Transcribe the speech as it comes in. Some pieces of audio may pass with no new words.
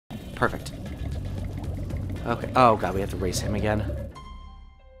perfect. Okay. Oh, God, we have to race him again.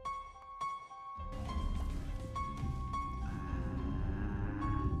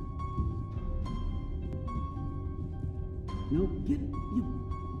 No, get you.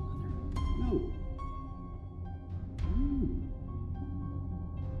 No.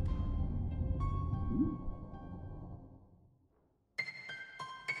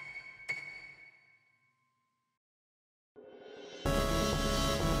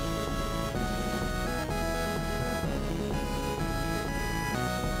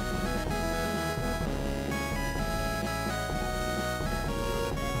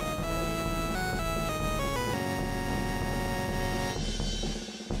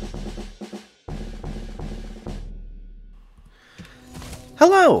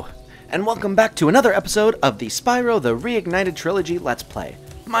 Hello, and welcome back to another episode of the Spyro the Reignited Trilogy Let's Play.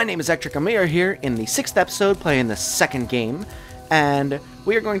 My name is Ectric, and we are here in the 6th episode playing the second game, and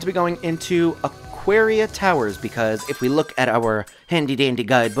we are going to be going into Aquaria Towers, because if we look at our handy-dandy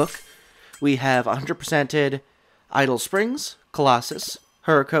guidebook, we have 100%ed Idle Springs, Colossus,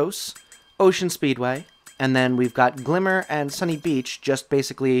 Hurricos, Ocean Speedway, and then we've got Glimmer and Sunny Beach, just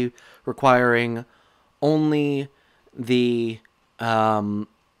basically requiring only the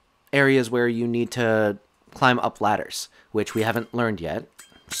areas where you need to climb up ladders, which we haven't learned yet.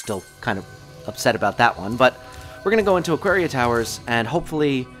 Still kind of upset about that one, but we're going to go into Aquaria Towers and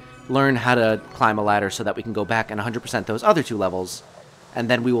hopefully learn how to climb a ladder so that we can go back and 100% those other two levels, and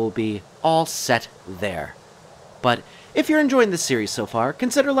then we will be all set there. But if you're enjoying this series so far,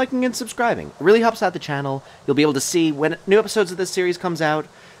 consider liking and subscribing. It really helps out the channel. You'll be able to see when new episodes of this series comes out,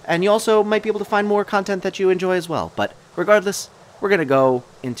 and you also might be able to find more content that you enjoy as well. But regardless, we're going to go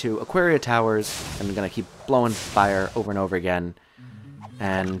into Aquaria Towers, and we're going to keep blowing fire over and over again,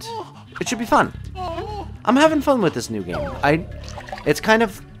 and it should be fun. I'm having fun with this new game. It's kind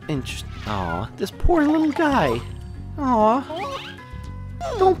of interesting. Aw, this poor little guy. Aw.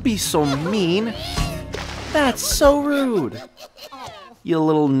 Don't be so mean. That's so rude. You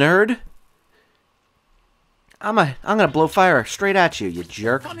little nerd. I'm gonna blow fire straight at you, you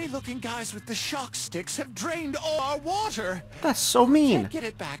jerk. Funny-looking guys with the shock sticks have drained all our water. That's so mean. Can't get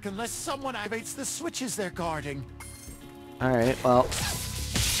it back unless someone activates the switches they're guarding. All right, well,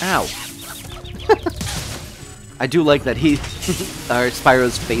 ow. I do like that he, or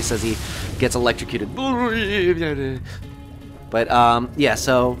Spyro's face as he gets electrocuted. But yeah,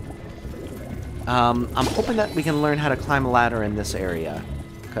 so I'm hoping that we can learn how to climb a ladder in this area,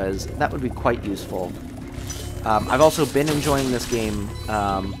 because that would be quite useful. I've also been enjoying this game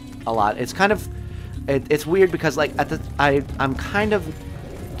a lot. It's kind of, it's weird because like I'm kind of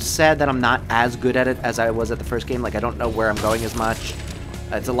sad that I'm not as good at it as I was at the first game. Like I don't know where I'm going as much.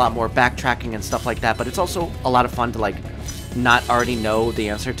 It's a lot more backtracking and stuff like that. But it's also a lot of fun to like not already know the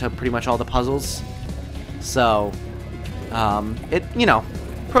answer to pretty much all the puzzles. So you know,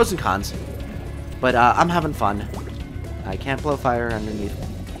 pros and cons. But I'm having fun. I can't blow fire underneath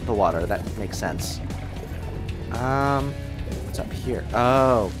the water. That makes sense. What's up here?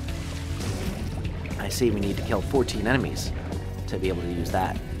 Oh. I see, we need to kill 14 enemies to be able to use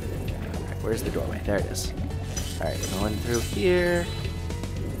that. Alright, where's the doorway? There it is. Alright, we're going through here.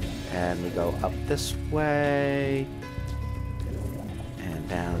 And we go up this way. And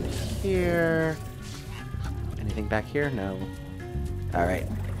down here. Anything back here? No. Alright.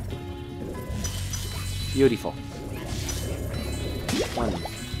 Beautiful. 1,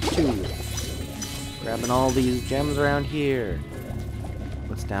 2. Grabbing all these gems around here.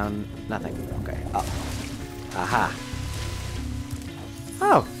 What's down? Nothing. Okay. Up. Aha.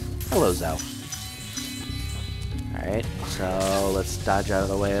 Oh. Hello, Zoe. Alright, so let's dodge out of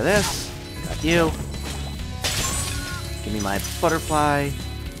the way of this. Got you. Give me my butterfly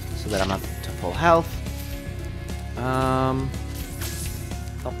so that I'm up to full health. Oh,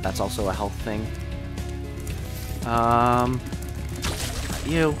 that's also a health thing. Got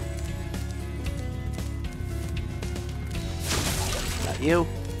you. You.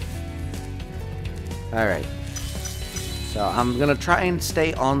 Alright. So I'm gonna try and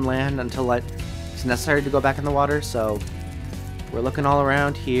stay on land until it's necessary to go back in the water, so we're looking all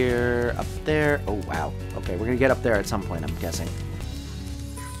around here, up there. Oh wow. Okay, we're gonna get up there at some point, I'm guessing.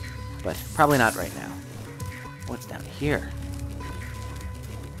 But probably not right now. What's down here?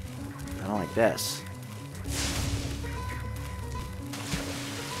 I don't like this.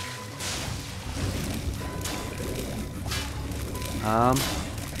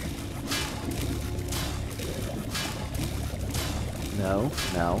 No,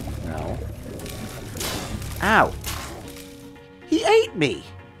 no, no. Ow! He ate me!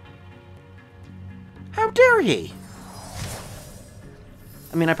 How dare he?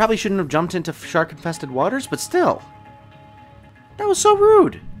 I mean, I probably shouldn't have jumped into shark-infested waters, but still. That was so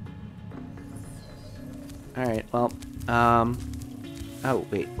rude. Alright, well, oh,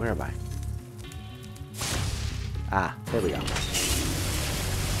 wait, where am I? Ah, there we go.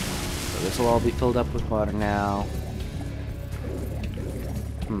 So this will all be filled up with water now.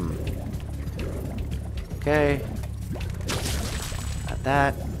 Okay. Got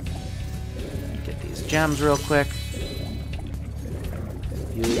that. Get these gems real quick.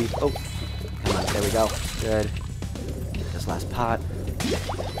 Beauty. Oh, come on, there we go. Good. Get this last pot.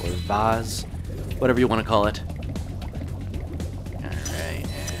 Or vase. Whatever you want to call it. Alright,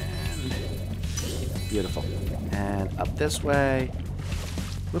 and... beautiful. And up this way.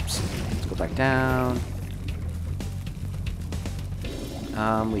 Whoops. Let's go back down.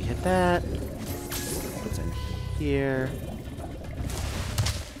 We hit that. What's in here?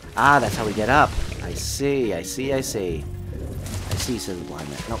 Ah, that's how we get up. I see, I see, I see. I see, says the blind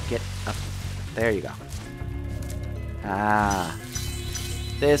man. No, get up. There you go. Ah.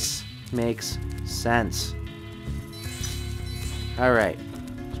 This makes sense. Alright.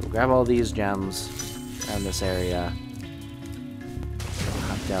 So we'll grab all these gems around this area.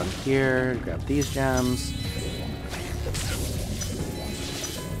 Hop down here, grab these gems.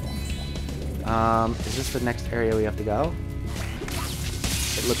 Is this the next area we have to go?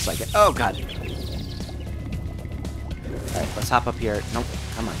 It looks like it. Oh, God. Alright, let's hop up here. Nope,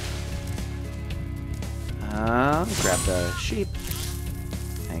 come on. Grab the sheep.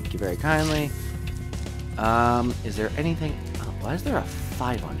 Thank you very kindly. Is there anything... Oh, why is there a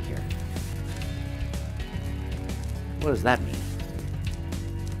 5 on here? What does that mean?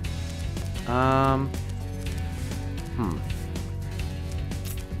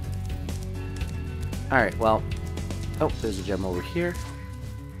 Alright, well... Oh, there's a gem over here.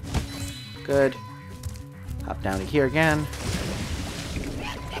 Good. Hop down to here again.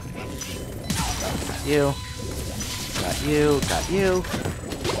 Got you. Got you. Got you.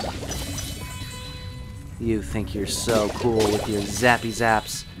 You think you're so cool with your zappy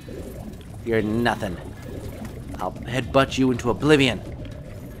zaps. You're nothing. I'll headbutt you into oblivion.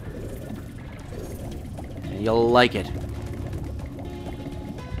 And you'll like it.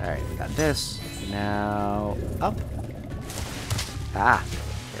 Alright, we got this. Now, up. Ah,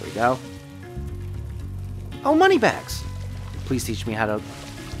 there we go. Oh, money bags. Please teach me how to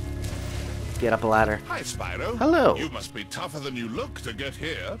get up a ladder. Hi, Spyro. Hello. You must be tougher than you look to get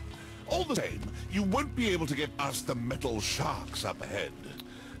here. All the same, you won't be able to get past the metal sharks up ahead.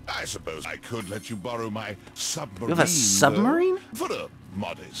 I suppose I could let you borrow my submarine. You have a submarine? For a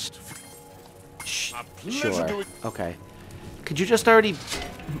modest. Sure. Okay. Could you just already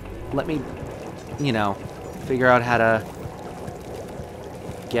let me, you know, figure out how to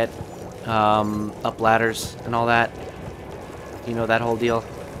get up ladders and all that? You know, that whole deal?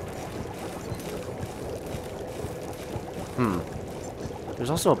 There's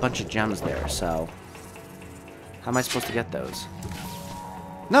also a bunch of gems there, so... How am I supposed to get those?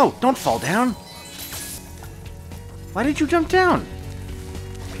 No! Don't fall down! Why did you jump down?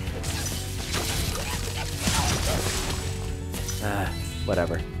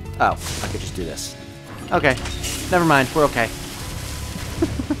 Whatever. Oh, I could just do this. Okay. Never mind. We're okay.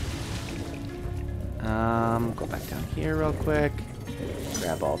 Go back down here real quick.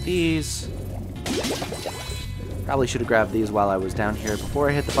 Grab all these. Probably should have grabbed these while I was down here before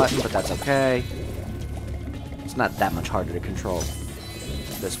I hit the button, but that's okay. It's not that much harder to control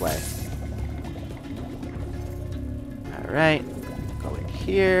this way. Alright. Go in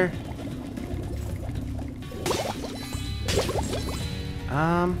here.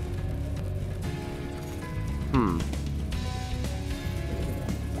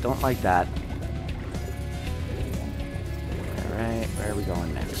 Don't like that. Alright, where are we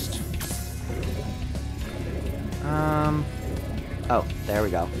going next? Oh, there we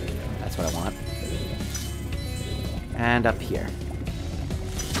go. That's what I want. And up here.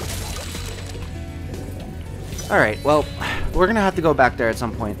 Alright, well, we're gonna have to go back there at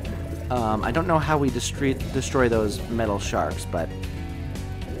some point. I don't know how we destroy those metal sharks, but,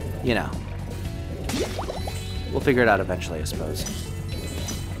 you know. We'll figure it out eventually, I suppose.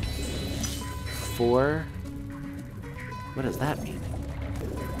 4? What does that mean?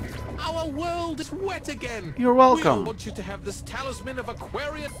 Our world is wet again. You're welcome. We want you to have this talisman of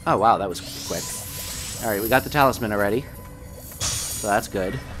Aquarian. Oh, wow, that was quick. Alright, we got the talisman already. So that's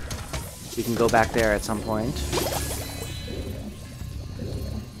good. We can go back there at some point.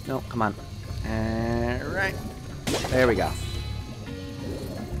 No, come on. Right. There we go.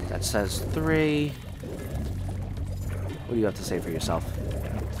 That says 3. What do you have to say for yourself?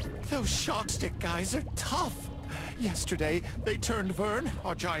 Those shark stick guys are tough. Yesterday, they turned Vern,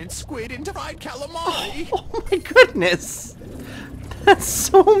 our giant squid, into fried calamari. Oh my goodness! That's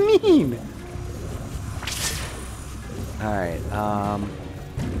so mean! Alright,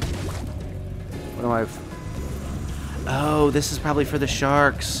 what do I... Oh, this is probably for the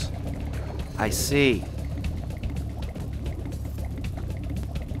sharks. I see.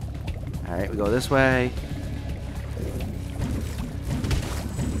 Alright, we go this way.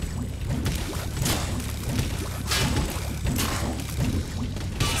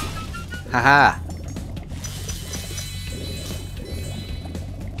 Haha!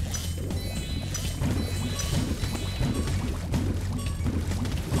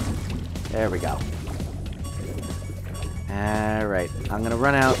 There we go. Alright, I'm gonna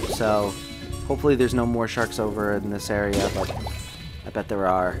run out, so hopefully there's no more sharks over in this area, but I bet there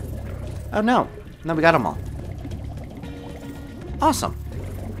are. Oh no! No, we got them all. Awesome!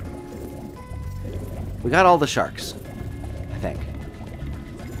 We got all the sharks, I think.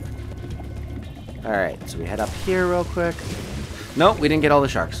 Alright, so we head up here real quick. Nope, we didn't get all the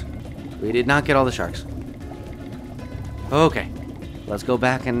sharks. We did not get all the sharks. Okay. Let's go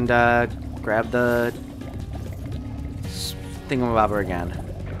back and grab the thingamabobber again.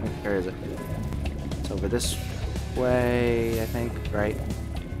 Where is it? It's over this way, I think, right?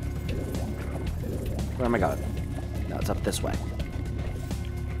 Where am I going? No, it's up this way.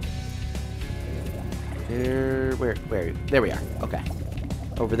 Where? There we are. Okay.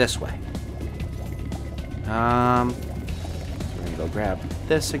 Over this way. So we're gonna go grab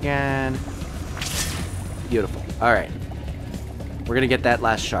this again. Beautiful. Alright. We're gonna get that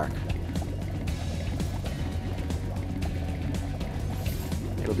last shark.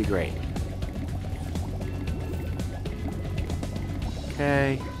 It'll be great.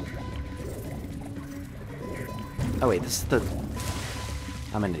 Okay. Oh wait, this is the...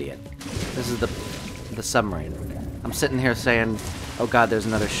 I'm an idiot. This is the submarine. I'm sitting here saying, oh god, there's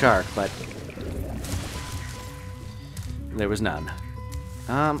another shark, but... there was none.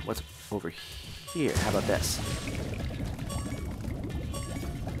 What's over here? How about this?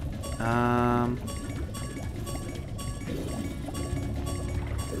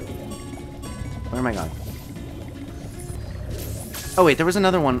 Where am I going? Oh wait, there was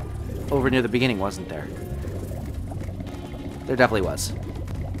another one over near the beginning, wasn't there? There definitely was.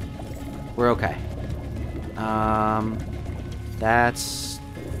 We're okay. That's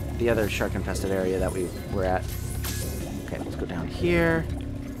the other shark-infested area that we were at. Okay, let's go down here.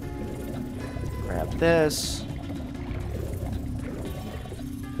 Grab this.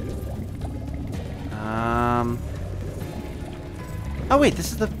 Oh wait,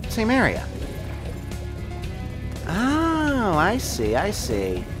 this is the same area. Oh, I see, I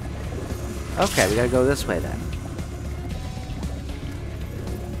see. Okay, we gotta go this way then.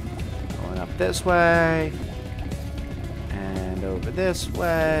 Going up this way. And over this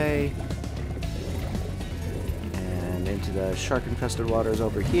way. And into the shark-infested waters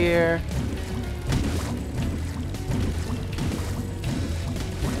over here.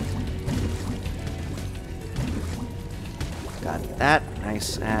 Got that.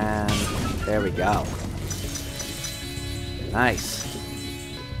 Nice. And there we go. Nice.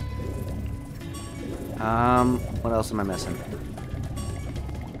 What else am I missing?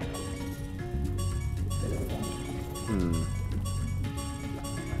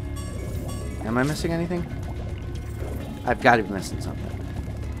 Am I missing anything? I've got to be missing something.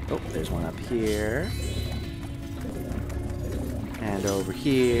 Oh, there's one up here. And over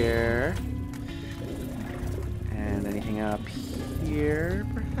here. And anything up here,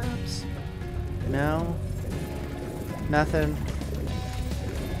 perhaps? No? Nothing?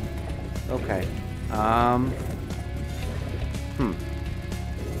 Okay.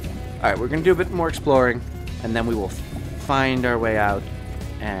 Alright, we're gonna do a bit more exploring, and then we will find our way out,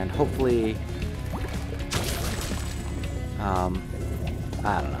 and hopefully...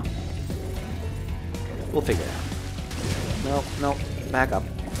 I don't know. We'll figure it out. Nope, nope. Back up.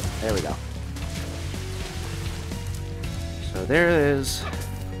 There we go. So there it is.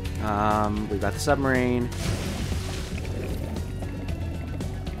 We've got the submarine.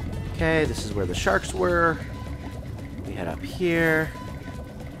 Okay, this is where the sharks were. We head up here.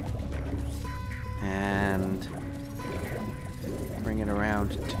 And bring it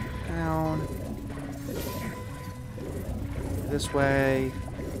around town. This way.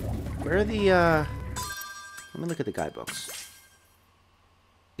 Where are the, let me look at the guidebooks.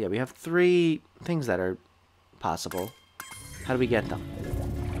 Yeah, we have 3 things that are possible. How do we get them?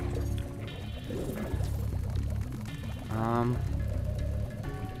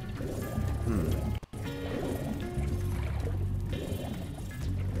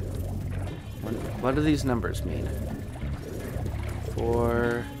 What do these numbers mean?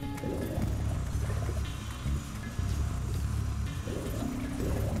 4...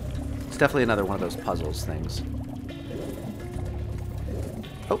 It's definitely another one of those puzzles things.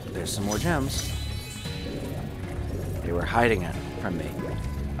 Oh, there's some more gems. They were hiding it from me.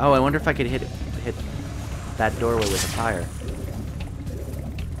 Oh, I wonder if I could hit that doorway with a fire.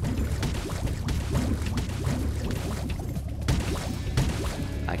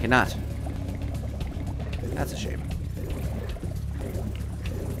 I cannot. That's a shame.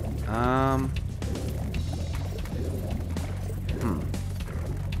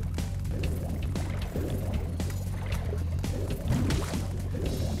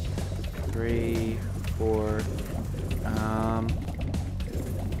 Three, four,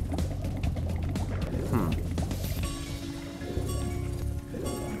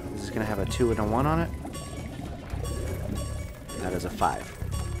 This is gonna have a 2 and a 1 on it. That is a 5.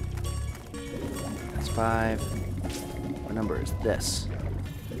 That's 5. What number is this?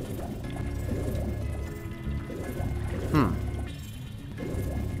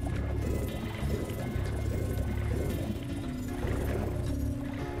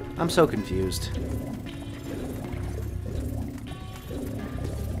 I'm so confused.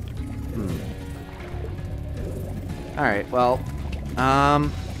 Alright, well,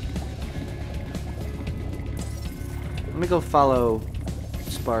 let me go follow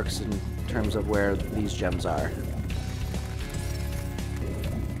Sparks in terms of where these gems are.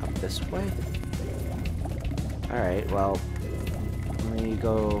 Up this way? Alright, well, let me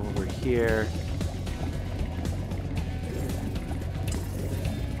go over here.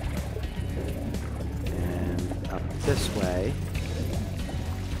 And up this way.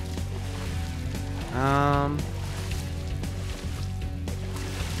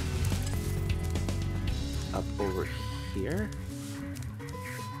 Up over here?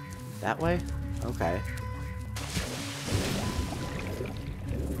 That way? Okay.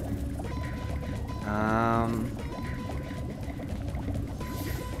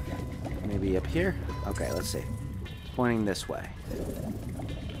 Maybe up here? Okay, let's see. It's pointing this way.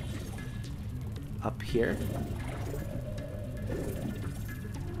 Up here?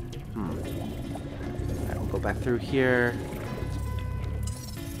 Alright, we'll go back through here.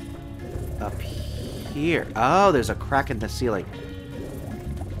 Up here. Oh, there's a crack in the ceiling.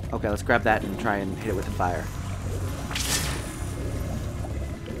 Okay, let's grab that and try and hit it with the fire.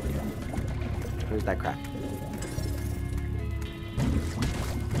 Where's that crack?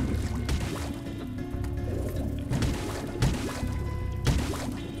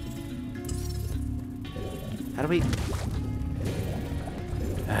 How do we...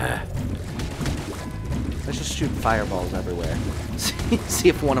 Let's just shoot fireballs everywhere. See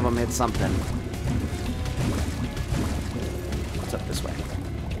if one of them hits something. What's up this way?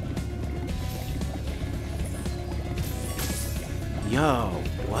 Yo,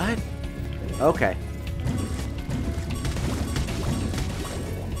 what? Okay.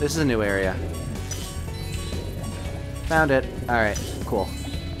 This is a new area. Found it. Alright, cool.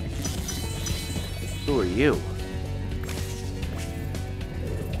 Who are you?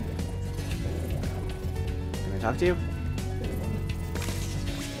 Can I talk to you?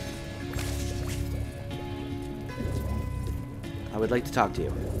 I would like to talk to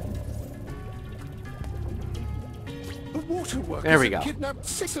you. The waterworkers There we go. have kidnapped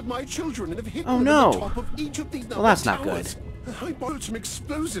 6 of my children and have hidden Oh, them no. on top of each of these Well, that's not towers. I borrowed some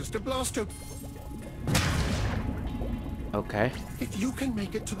explosives to blast up. Okay. If you can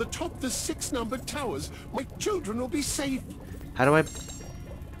make it to the top of the 6 numbered towers, my children will be safe. How do I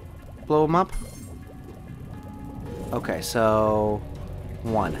blow them up? Okay, so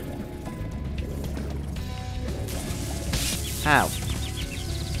 1. How?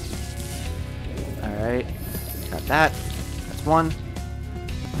 Alright. Got that. That's 1.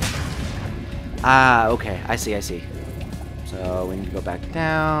 Ah, okay. I see, I see. So we need to go back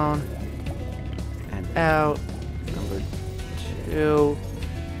down. And out. Number 2.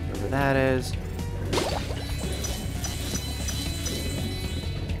 Wherever that is.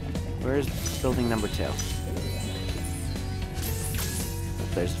 Where's building number 2? Oh,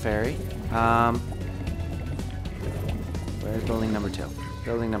 there's the ferry. Where's building number 2?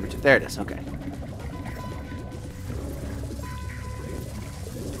 Building number 2. There it is. Okay.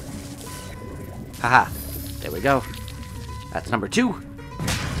 Haha. There we go. That's number 2.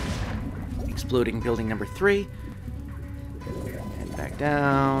 Exploding building number 3. And back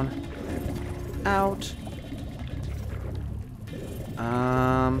down. And out.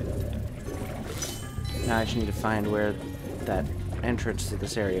 Now I just need to find where that entrance to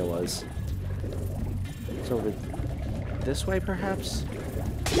this area was. It's over this way, perhaps?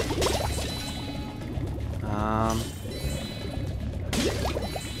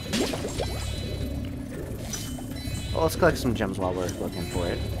 Well, let's collect some gems while we're looking for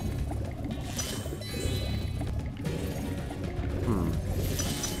it.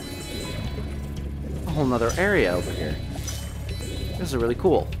 A whole nother area over here. This is really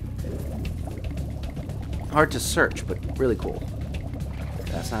cool. Hard to search, but really cool.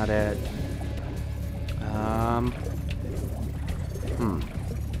 That's not it.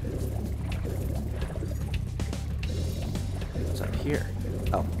 What's up here?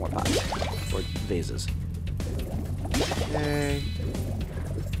 Oh, more pots. Or vases. Okay.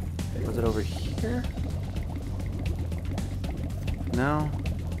 Was it over here? No?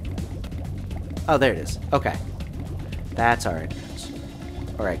 Oh, there it is. Okay. That's our entrance.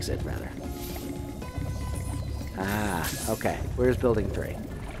 Or exit, rather. Ah, okay. Where's building 3?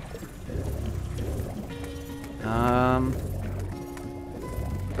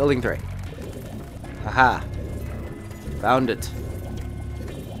 Building 3. Haha. Found it.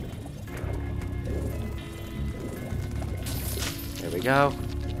 There we go.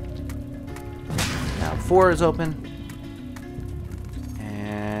 Now 4 is open.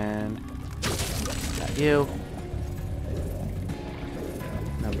 And got you.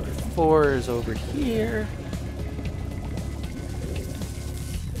 Number 4 is over here.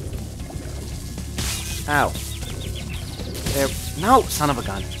 Ow. There. No, son of a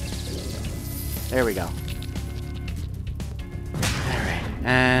gun. There we go. Alright.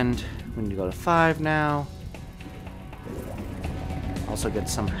 And we need to go to 5 now. Also get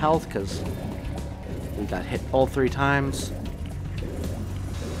some health because we got hit all 3 times.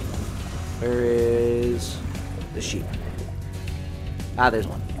 Where is the sheep? Ah, there's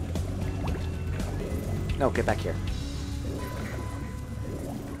one. No, get back here.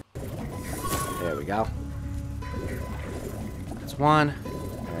 There we go. That's 1.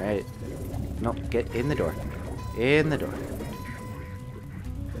 Alright. Nope, get in the door. In the door.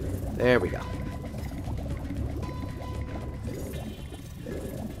 There we go.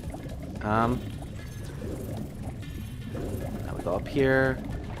 Now we go up here.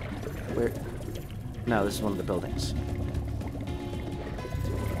 Where? No, this is one of the buildings.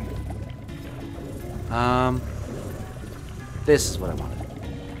 This is what I wanted.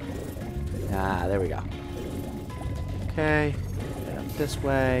 Ah, there we go. Okay. Head up this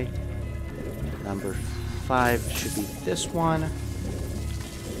way. Number 5 should be this one.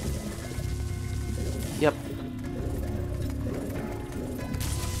 Yep.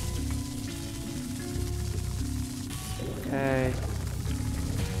 Okay.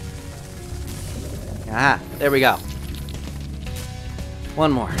 Ah, there we go.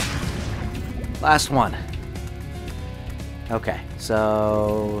 One more. Last one. Okay,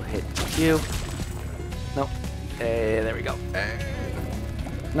 so hit Q. Nope. Hey, there we go.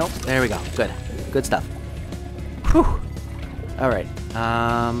 Nope, there we go. Good. Good stuff. Whew. Alright.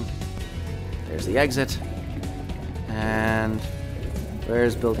 There's the exit. And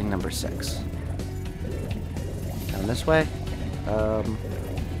where's building number 6? Down this way? No,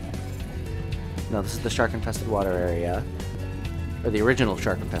 this is the shark-infested water area. Or the original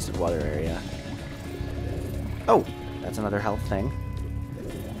shark-infested water area. Oh! That's another health thing.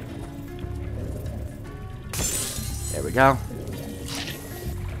 There we go.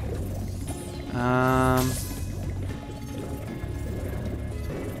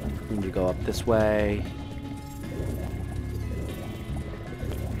 We need to go up this way.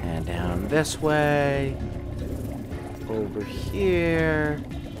 And down this way. Over here.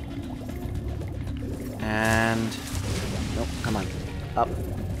 And... nope, come on. Up.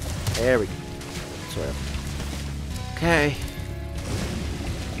 There we go. Sort of. Okay.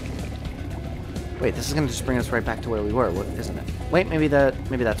 Wait, this is gonna just bring us right back to where we were, isn't it? Wait, maybe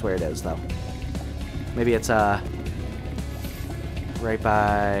that's where it is, though. Maybe it's, right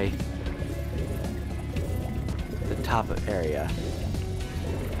by the top area.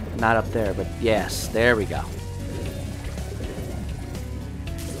 Not up there, but yes, there we go.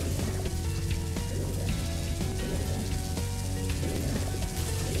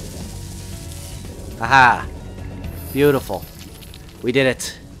 Aha! Beautiful. We did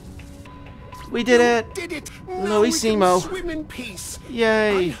it. We did it! Did it! Louisimo. Swim in peace.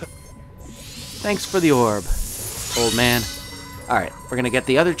 Yay! Thanks for the orb, old man. Alright, we're gonna get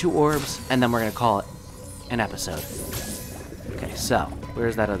the other 2 orbs, and then we're gonna call it an episode. Okay, so, where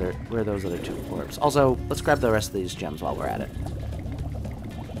are those other 2 orbs? Also, let's grab the rest of these gems while we're at it.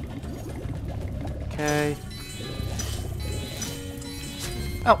 Okay.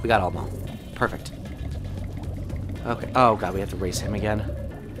 Oh, we got all of them. Perfect. Okay. Oh, God, we have to race him again.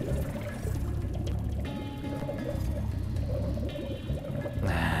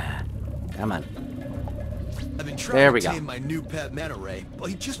 Come on. There we trying go. to tame my new pet manta ray, but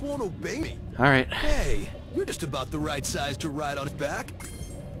he just won't obey me. All right. Hey, you're just about the right size to ride on his back.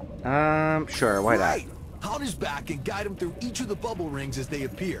 Sure, why not? Right. On his back and guide him through each of the bubble rings as they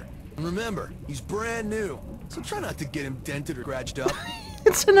appear. And remember, he's brand new, so try not to get him dented or scratched up.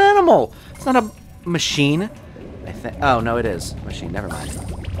 It's an animal. It's not a machine. I think. Oh no, it is machine. Never mind.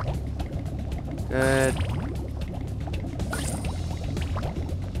 Good.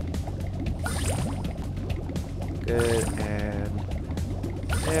 Good, and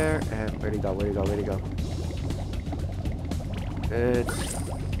there, and where'd he go? Where'd he go? Where'd he go? Good.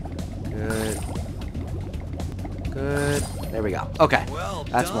 Good. Good. There we go. Okay. Well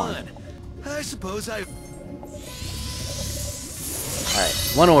That's done. one. I suppose I...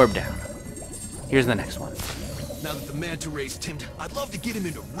 Alright, one orb down. Here's the next one. Now that the manta ray's tamed, I'd love to get him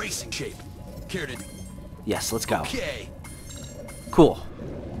into racing shape. Care to... Yes, let's go. Okay. Cool.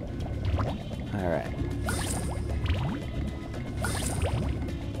 Alright.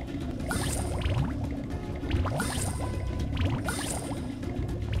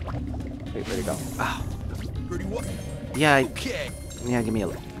 Wait, where'd he go? Oh. Pretty what? Yeah, Okay. yeah, give me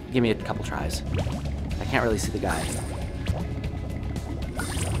a couple tries. I can't really see the guy.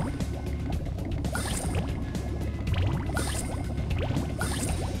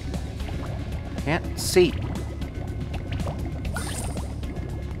 Can't see.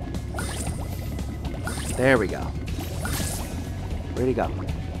 There we go. Where'd he go?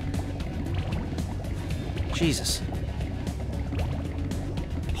 Jesus.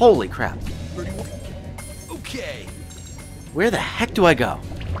 Holy crap. Pretty what? Okay. Where the heck do I go?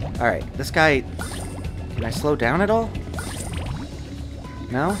 Alright, this guy... Can I slow down at all?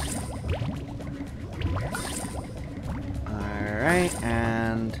 No? Alright,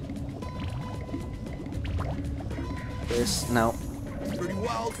 and... This... No. Pretty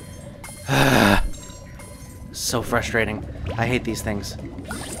wild. So frustrating. I hate these things.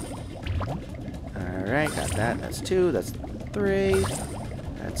 Alright, got that. That's 2, that's 3,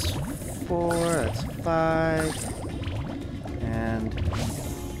 that's 4, that's 5, and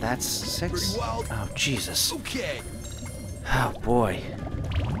that's 6. Pretty wild. Oh, Jesus. Okay. Oh, boy.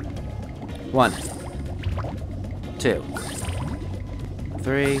 1, 2,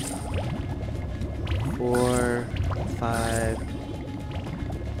 3, 4, 5,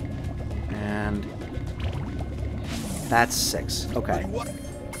 and that's 6. Okay. Pretty what?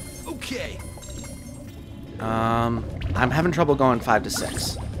 Okay. I'm having trouble going 5 to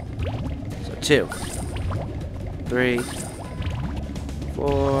 6. So 2, 3,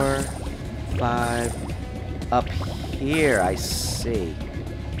 4, 5. Up here, I see.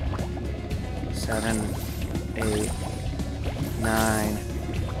 7, 8, 9,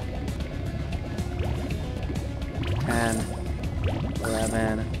 10,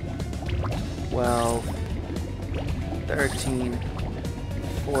 11, 12, 13,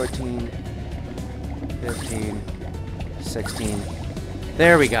 14, 15, 16.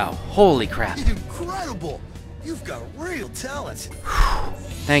 There we go. Holy crap. Incredible! You've got real talent.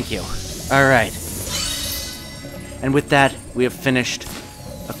 Thank you. Alright. And with that, we have finished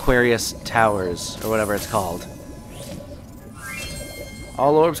Aquarius Towers, or whatever it's called.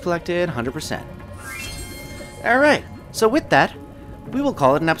 All orbs collected, 100%. Alright, so with that, we will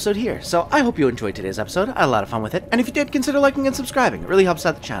call it an episode here. So I hope you enjoyed today's episode. I had a lot of fun with it. And if you did, consider liking and subscribing. It really helps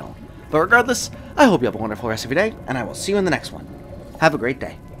out the channel. But regardless, I hope you have a wonderful rest of your day, and I will see you in the next one. Have a great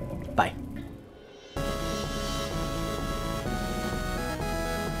day. Bye.